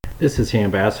This is the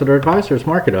Ambassador Advisors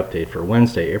Market Update for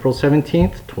Wednesday, April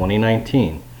 17th,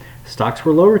 2019. Stocks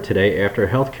were lower today after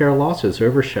healthcare losses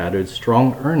overshadowed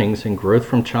strong earnings and growth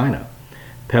from China.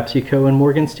 PepsiCo and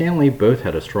Morgan Stanley both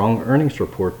had a strong earnings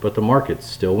report, but the markets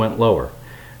still went lower.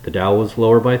 The Dow was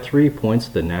lower by 3 points,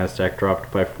 the Nasdaq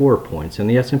dropped by 4 points, and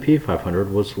the S&P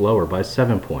 500 was lower by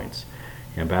 7 points.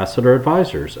 Ambassador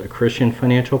Advisors, a Christian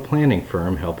financial planning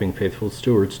firm helping faithful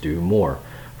stewards do more.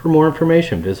 For more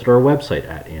information, visit our website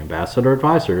at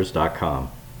ambassadoradvisors.com.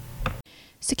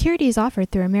 Securities offered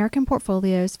through American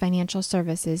Portfolios Financial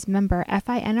Services, member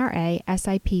FINRA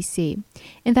SIPC.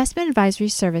 Investment advisory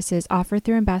services offered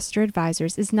through Ambassador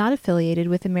Advisors is not affiliated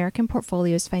with American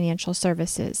Portfolios Financial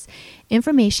Services.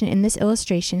 Information in this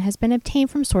illustration has been obtained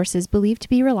from sources believed to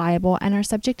be reliable and are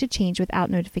subject to change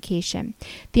without notification.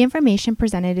 The information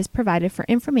presented is provided for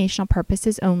informational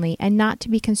purposes only and not to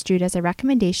be construed as a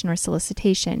recommendation or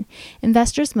solicitation.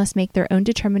 Investors must make their own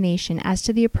determination as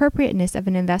to the appropriateness of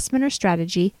an investment or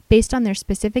strategy based on their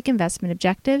specific investment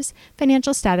objectives,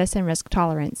 financial status, and risk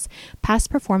tolerance. Past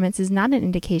performance is not an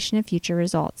indication of future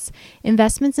results.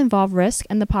 Investments involve risk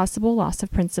and the possible loss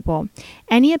of principal.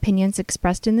 Any opinions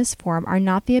expressed in this forum are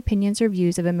not the opinions or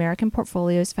views of American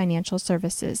Portfolios Financial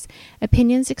Services.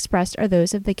 Opinions expressed are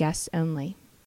those of the guests only.